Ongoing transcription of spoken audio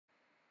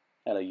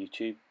Hello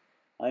YouTube.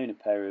 I own a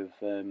pair of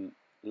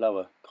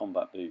LOWA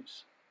Combat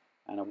boots,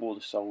 and I wore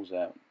the soles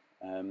out.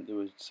 They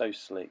were so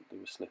slick, they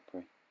were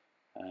slippery,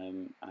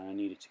 and I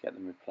needed to get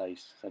them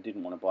replaced. So I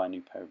didn't want to buy a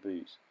new pair of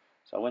boots.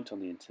 So I went on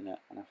the internet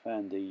and I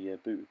found the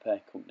boot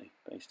repair company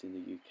based in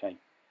the UK.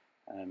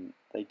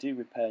 They do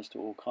repairs to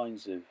all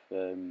kinds of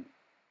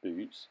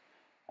boots,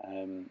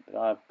 but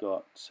I've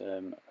got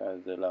a pair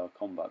of the LOWA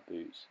Combat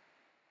boots,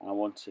 and I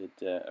wanted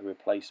a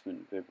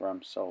replacement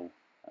Vibram sole.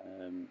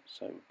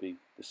 So it would be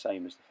the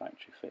same as the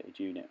factory fitted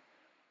unit.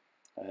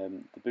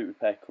 The boot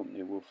repair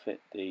company will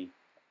fit the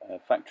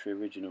factory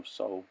original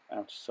sole,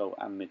 outer sole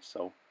and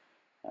midsole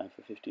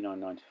for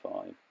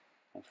 £59.95,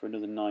 and for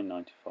another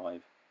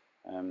 £9.95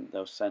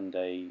 they'll send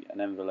an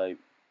envelope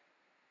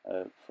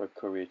for a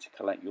courier to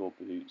collect your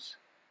boots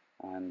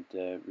and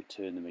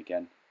return them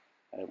again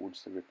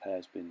once the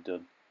repair's been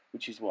done,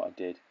 which is what I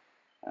did,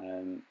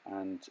 and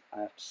I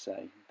have to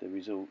say the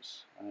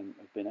results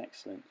have been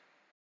excellent.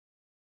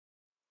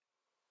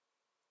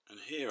 And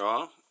here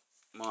are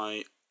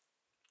my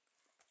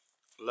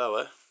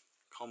LOWA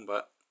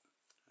Combat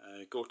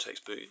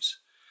GTX boots.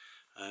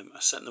 I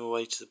sent them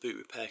away to the boot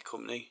repair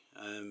company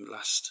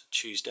last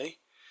Tuesday,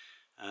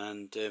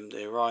 and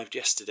they arrived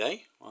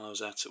yesterday while I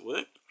was out at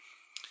work.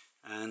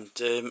 And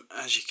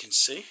as you can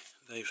see,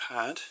 they've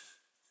had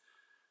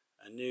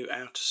a new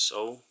outer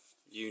sole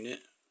unit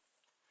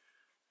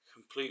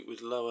complete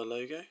with LOWA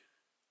logo,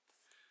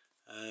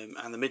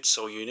 and the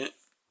midsole unit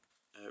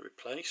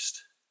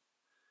replaced,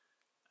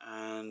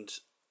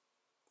 and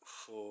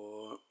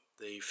for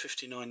the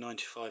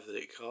 £59.95 that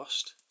it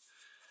cost,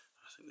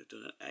 I think they've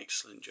done an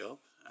excellent job,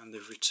 and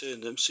they've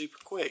returned them super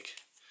quick.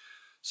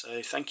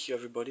 So thank you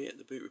everybody at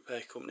the boot repair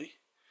company.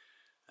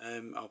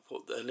 I'll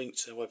put a link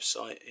to their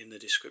website in the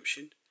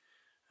description,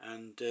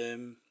 and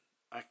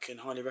I can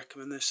highly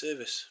recommend their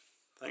service.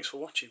 Thanks for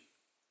watching.